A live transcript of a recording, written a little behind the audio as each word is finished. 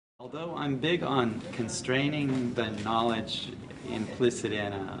Although I'm big on constraining the knowledge implicit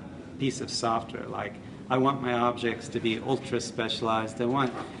in a piece of software, like I want my objects to be ultra specialized. I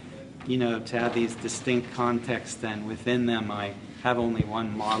want, to have these distinct contexts, and within them I have only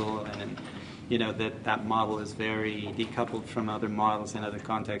one model, and that model is very decoupled from other models in other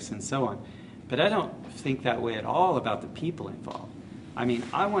contexts and so on. But I don't think that way at all about the people involved. I mean,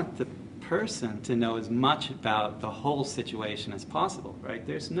 I want the person to know as much about the whole situation as possible, right?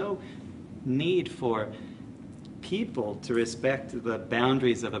 There's no need for people to respect the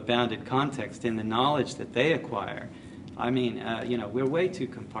boundaries of a bounded context in the knowledge that they acquire. I mean, we're way too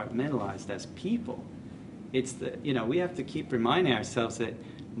compartmentalized as people. It's we have to keep reminding ourselves that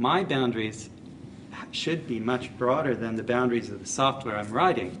my boundaries should be much broader than the boundaries of the software I'm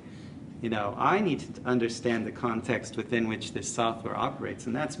writing. I need to understand the context within which this software operates,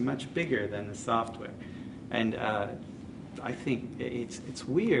 and that's much bigger than the software. And I think it's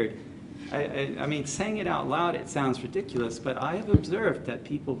weird. I mean, saying it out loud, it sounds ridiculous, but I have observed that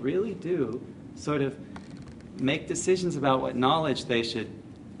people really do sort of make decisions about what knowledge they should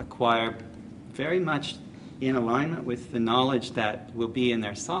acquire very much in alignment with the knowledge that will be in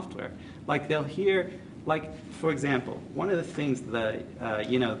their software. Like they'll hear, for example, one of the things that,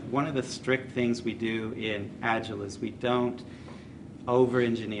 one of the strict things we do in Agile is we don't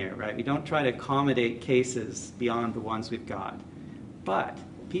over-engineer, right? We don't try to accommodate cases beyond the ones we've got. But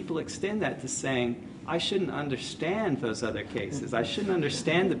people extend that to saying, I shouldn't understand those other cases. I shouldn't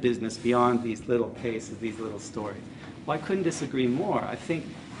understand the business beyond these little cases, these little stories. Well, I couldn't disagree more. I think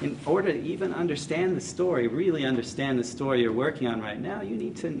in order to even understand the story, really understand the story you're working on right now, you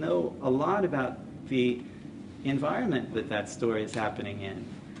need to know a lot about the environment that story is happening in.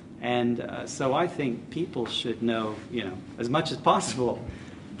 And so I think people should know, as much as possible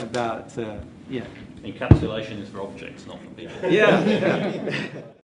about, Encapsulation is for objects, not for people. Yeah.